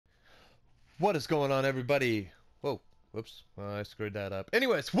What is going on, everybody? Whoa, whoops, I screwed that up.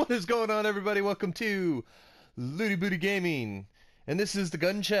 Anyways, what is going on, everybody? Welcome to Looty Booty Gaming. And this is the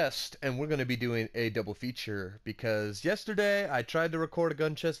gun chest, and we're going to be doing a double feature because yesterday I tried to record a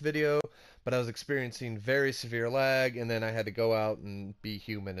gun chest video, but I was experiencing very severe lag, and then I had to go out and be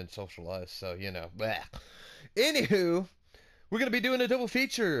human and socialize, so, you know, bleh. Anywho, we're going to be doing a double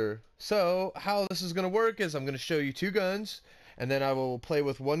feature. So, how this is going to work is I'm going to show you two guns, and then I will play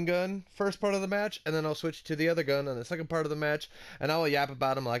with one gun first part of the match, and then I'll switch to the other gun on the second part of the match, and I'll yap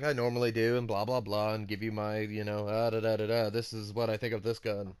about them like I normally do, and blah blah blah, and give you my, you know, this is what I think of this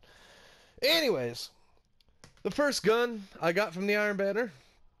gun. Anyways, the first gun I got from the Iron Banner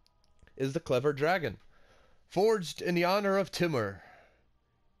is the Clever Dragon, forged in the honor of Timur,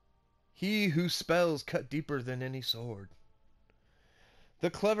 he whose spells cut deeper than any sword.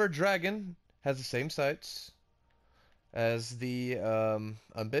 The Clever Dragon has the same sights as the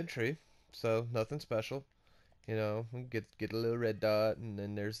unbent tree, so nothing special. You know, get a little red dot, and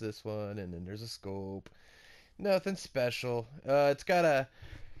then there's this one, and then there's a scope. Nothing special. It's got a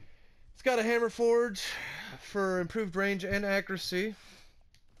hammer forge for improved range and accuracy.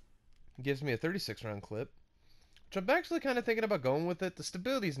 It gives me a 36 round clip, which I'm actually kind of thinking about going with it. The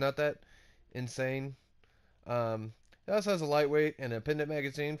stability's not that insane. It also has a lightweight and a pendant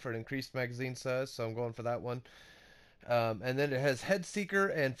magazine for an increased magazine size, so I'm going for that one. And then it has Head Seeker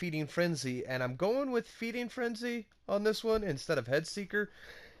and Feeding Frenzy, and I'm going with Feeding Frenzy on this one instead of Head Seeker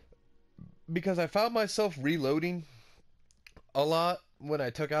because I found myself reloading a lot when I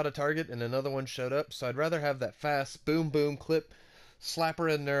took out a target and another one showed up, so I'd rather have that fast boom boom clip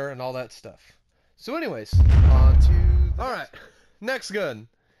slapper in there and all that stuff. So anyways, on to alright, next gun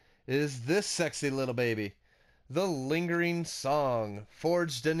is this sexy little baby, the Lingering Song,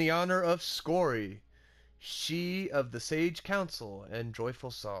 forged in the honor of Scory, she of the Sage Council and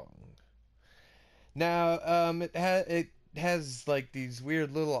Joyful Song. Now, it has like these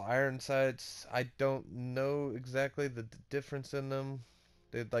weird little iron sights. I don't know exactly the difference in them.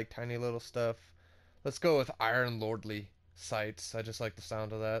 They're like tiny little stuff. Let's go with Iron Lordly sights. I just like the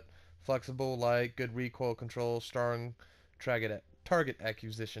sound of that. Flexible, light, good recoil control, strong target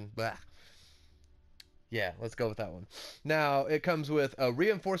acquisition. Blah. Yeah, let's go with that one. Now, it comes with a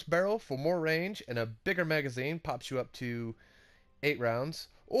reinforced barrel for more range and a bigger magazine, pops you up to 8 rounds.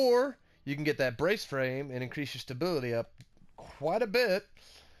 Or, you can get that brace frame and increase your stability up quite a bit,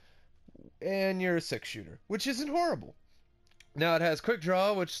 and you're a 6-shooter, which isn't horrible. Now, it has quick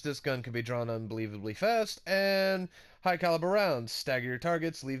draw, which this gun can be drawn unbelievably fast, and high caliber rounds. Stagger your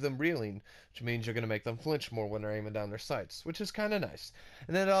targets, leave them reeling, which means you're going to make them flinch more when they're aiming down their sights, which is kind of nice.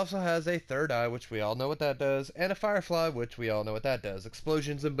 And then it also has a third eye, which we all know what that does, and a firefly, which we all know what that does.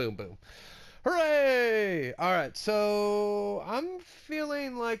 Explosions and boom boom. Hooray! Alright, so I'm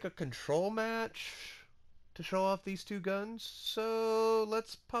feeling like a control match to show off these two guns, so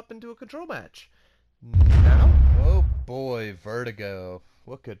let's pop into a control match. Now? Oh boy, Vertigo.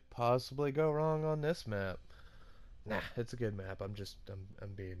 What could possibly go wrong on this map? Nah, it's a good map. I'm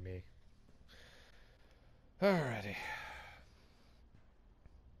being me. Alrighty.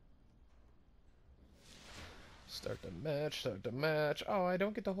 Start the match. Oh, I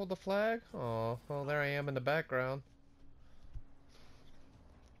don't get to hold the flag? Oh, well, there I am in the background.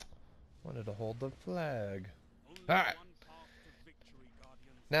 Wanted to hold the flag. Alright.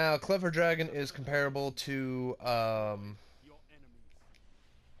 Now, Clever Dragon is comparable to the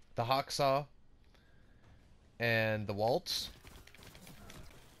Hawksaw and the Waltz.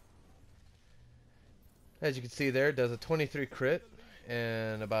 As you can see there, it does a 23 crit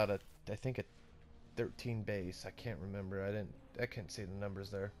and about I think a 13 base. I can't remember. I can't see the numbers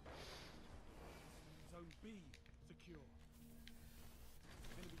there.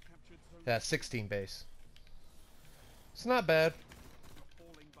 Yeah, 16 base. It's not bad.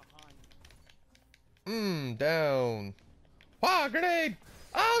 Down. Ah, grenade!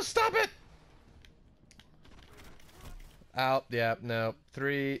 Oh, stop it! Out. Yeah, no.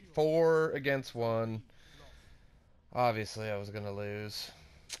 4 against 1. Obviously, I was gonna lose.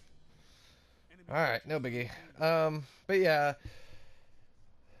 Alright, no biggie. But yeah.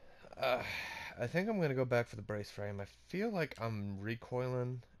 I think I'm gonna go back for the brace frame. I feel like I'm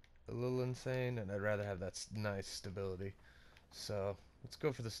recoiling a little insane, and I'd rather have that nice stability. So, let's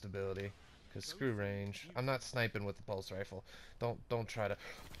go for the stability. Because screw range. I'm not sniping with the pulse rifle. Don't try to...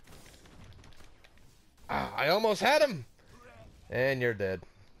 Ah, I almost had him! And you're dead.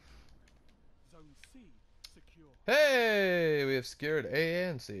 Hey! We have secured A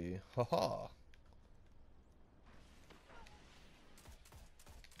and C. Haha.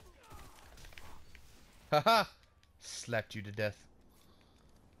 Haha! Slapped you to death.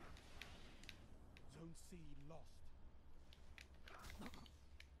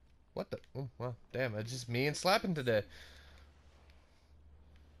 What the? Oh, well, damn, it's just me and slapping today.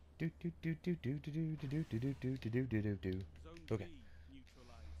 Okay.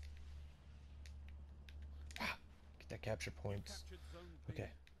 Wow, get that capture points. Okay.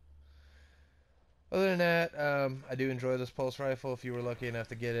 Other than that, I do enjoy this pulse rifle. If you were lucky enough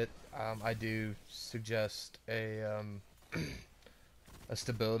to get it, I do suggest a a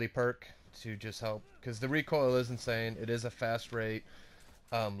stability perk to just help, because the recoil is insane. It is a fast rate,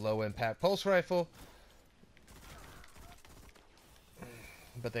 low impact pulse rifle,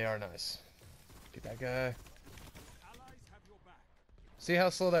 but they are nice. Get that guy. See how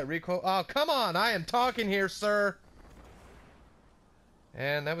slow that recoil? Oh, come on! I am talking here, sir!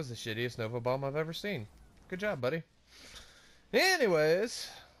 And that was the shittiest Nova bomb I've ever seen. Good job, buddy. Anyways,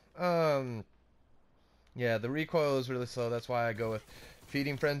 yeah, the recoil is really slow. That's why I go with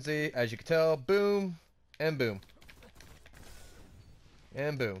Feeding Frenzy. As you can tell, boom, and boom.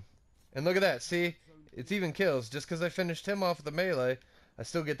 And boom. And look at that, see? It's even kills. Just because I finished him off with the melee, I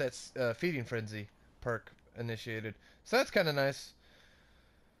still get that Feeding Frenzy perk initiated. So that's kind of nice.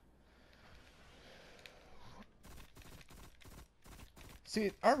 See,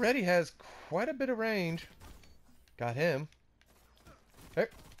 it already has quite a bit of range. Got him. Hey.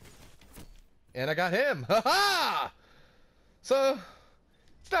 And I got him. Ha ha! So,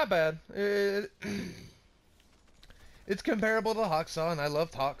 it's not bad. It's comparable to Hawksaw, and I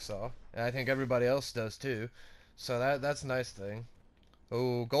loved Hawksaw. And I think everybody else does too. So that's a nice thing.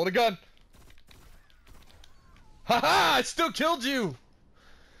 Oh, golden gun! Ha ha! I still killed you!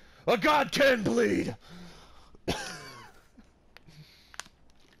 A god can bleed!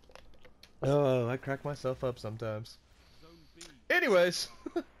 Oh, I crack myself up sometimes. Anyways,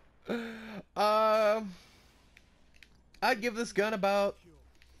 I'd give this gun about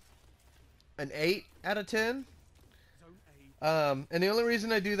an 8 out of 10. And the only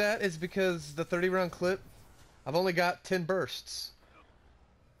reason I do that is because the 30-round clip, I've only got 10 bursts.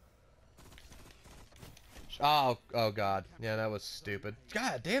 Oh god. Yeah, that was stupid.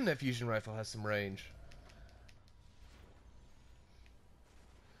 God damn, that fusion rifle has some range.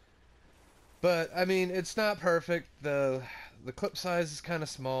 But, I mean, it's not perfect. The clip size is kind of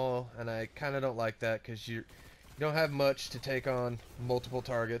small, and I kind of don't like that, because you don't have much to take on multiple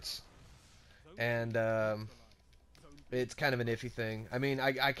targets. And, it's kind of an iffy thing. I mean,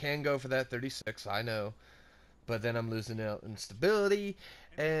 I can go for that 36, I know. But then I'm losing out in stability,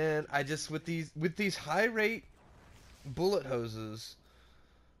 and I just, with these high rate bullet hoses,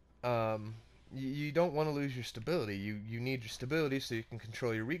 you don't want to lose your stability. You need your stability so you can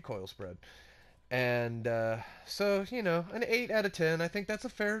control your recoil spread. And, so, you know, an 8 out of 10. I think that's a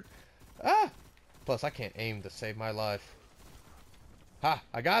fair... Ah! Plus, I can't aim to save my life. Ha!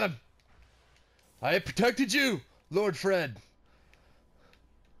 I got him! I have protected you, Lord Fred.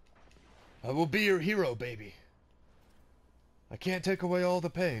 I will be your hero, baby. I can't take away all the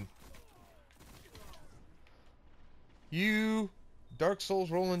pain. You Dark Souls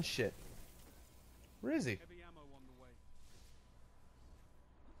rolling shit. Where is he?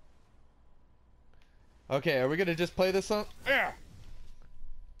 Okay, are we gonna just play this song?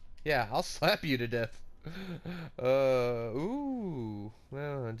 Yeah, I'll slap you to death. Ooh.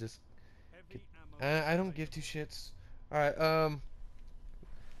 Well, I just... I don't give two shits. Alright,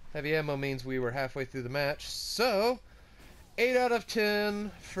 heavy ammo means we were halfway through the match. So, 8 out of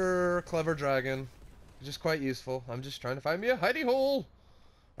 10 for Clever Dragon. Just quite useful. I'm just trying to find me a hidey hole.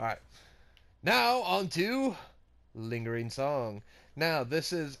 Alright. Now, on to Lingering Song. Now,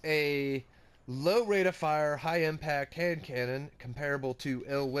 this is a low rate of fire, high impact hand cannon, comparable to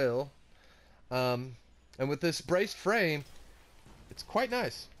Ill Will. And with this braced frame, it's quite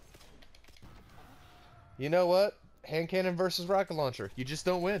nice. You know what? Hand cannon versus rocket launcher. You just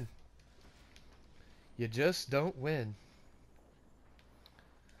don't win. You just don't win.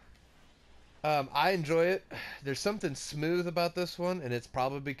 I enjoy it. There's something smooth about this one, and it's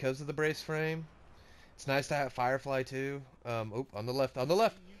probably because of the brace frame. It's nice to have Firefly too. Oh, on the left, on the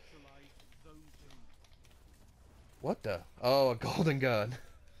left. What the? Oh, a golden gun.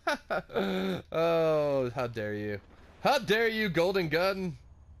 Oh, how dare you. How dare you, golden gun.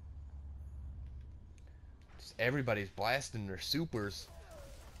 Just everybody's blasting their supers.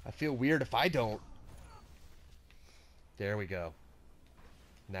 I feel weird if I don't. There we go.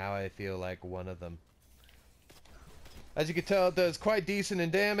 Now I feel like one of them. As you can tell, it does quite decent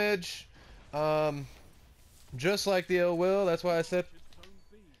in damage. Just like the Ill Will, that's why I said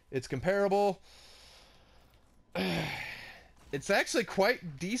it's comparable. It's actually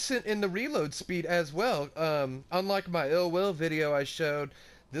quite decent in the reload speed as well. Unlike my Ill Will video I showed,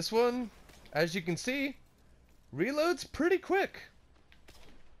 this one as you can see, reloads pretty quick.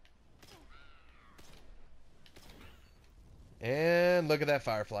 And look at that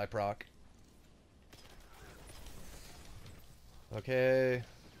firefly proc. Okay.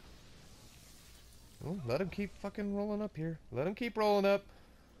 Oh, let him keep fucking rolling up here. Let him keep rolling up.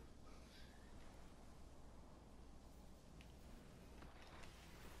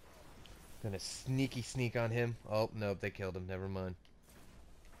 Gonna sneaky sneak on him. Oh, nope, they killed him. Never mind.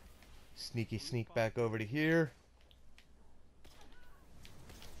 Sneaky sneak back over to here.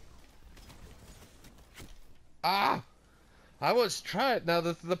 Ah! I was trying. Now,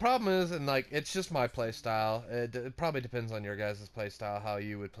 the problem is, and like, it's just my play style. It probably depends on your guys' play style, how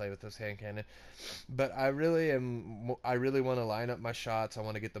you would play with this hand cannon. But I really want to line up my shots. I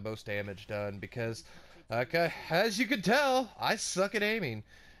want to get the most damage done because, okay, as you can tell, I suck at aiming.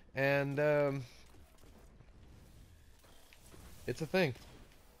 And, it's a thing.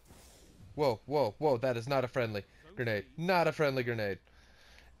 Whoa, whoa, whoa, that is not a friendly grenade. Not a friendly grenade.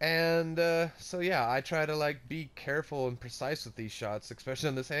 And, so yeah, I try to, like, be careful and precise with these shots, especially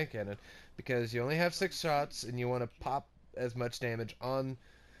on this hand cannon, because you only have 6 shots, and you want to pop as much damage on,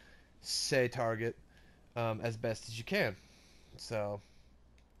 say, target, as best as you can. So.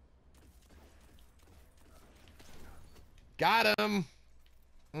 Got him!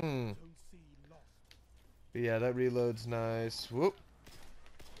 But yeah, that reload's nice. Whoop.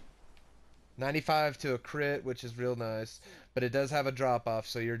 95 to a crit, which is real nice. But it does have a drop off,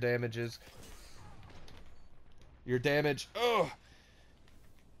 so your damage, is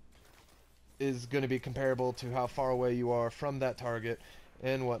going to be comparable to how far away you are from that target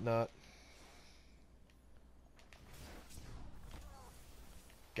and whatnot.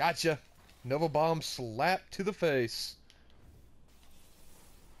 Gotcha. Nova bomb slap to the face.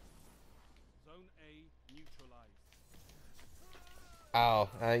 Zone A neutralized. Ow.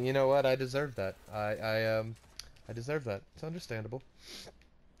 You know what? I deserve that. I deserve that. It's understandable.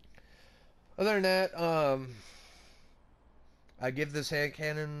 Other than that, I give this hand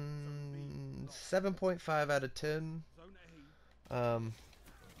cannon 7.5 out of 10.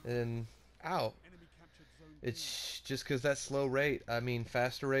 And ow. It's just because that slow rate. I mean,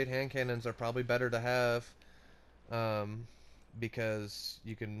 faster rate hand cannons are probably better to have, because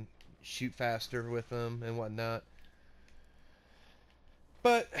you can shoot faster with them and whatnot.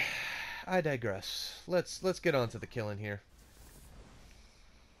 But I digress. Let's get on to the killing here.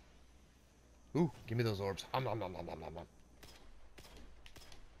 Ooh, give me those orbs.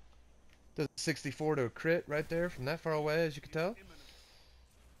 Does 64 to a crit right there from that far away, as you can tell.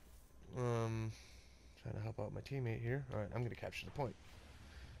 Trying to help out my teammate here. Alright, I'm gonna capture the point.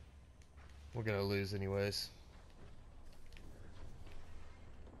 We're gonna lose anyways.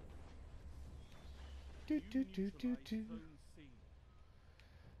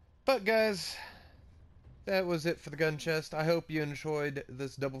 But guys, that was it for the gun chest. I hope you enjoyed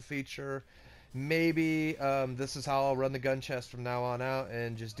this double feature. Maybe this is how I'll run the gun chest from now on out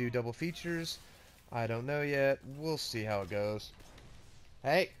and just do double features. I don't know yet. We'll see how it goes.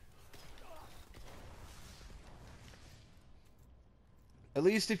 Hey! At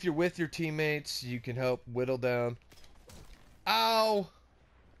least if you're with your teammates, you can help whittle down. Ow!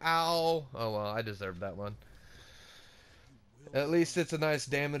 Ow! Oh well, I deserved that one. At least it's a nice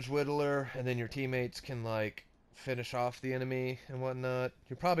damage whittler, and then your teammates can, like, finish off the enemy and whatnot.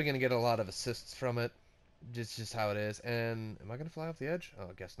 You're probably going to get a lot of assists from it. Just how it is. And am I going to fly off the edge? Oh,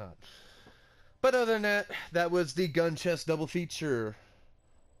 I guess not. But other than that, that was the gun chest double feature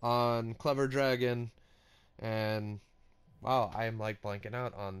on Clever Dragon. And wow, I am like blanking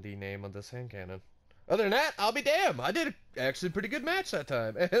out on the name of this hand cannon. Other than that, I'll be damned. I did actually a pretty good match that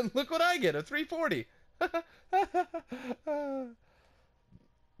time. And look what I get, a 340.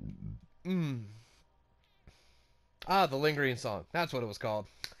 Ah, the lingering song. That's what it was called.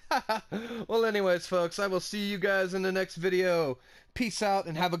 Well, anyways, folks, I will see you guys in the next video. Peace out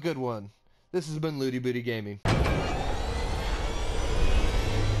and have a good one. This has been Looty Booty Gaming.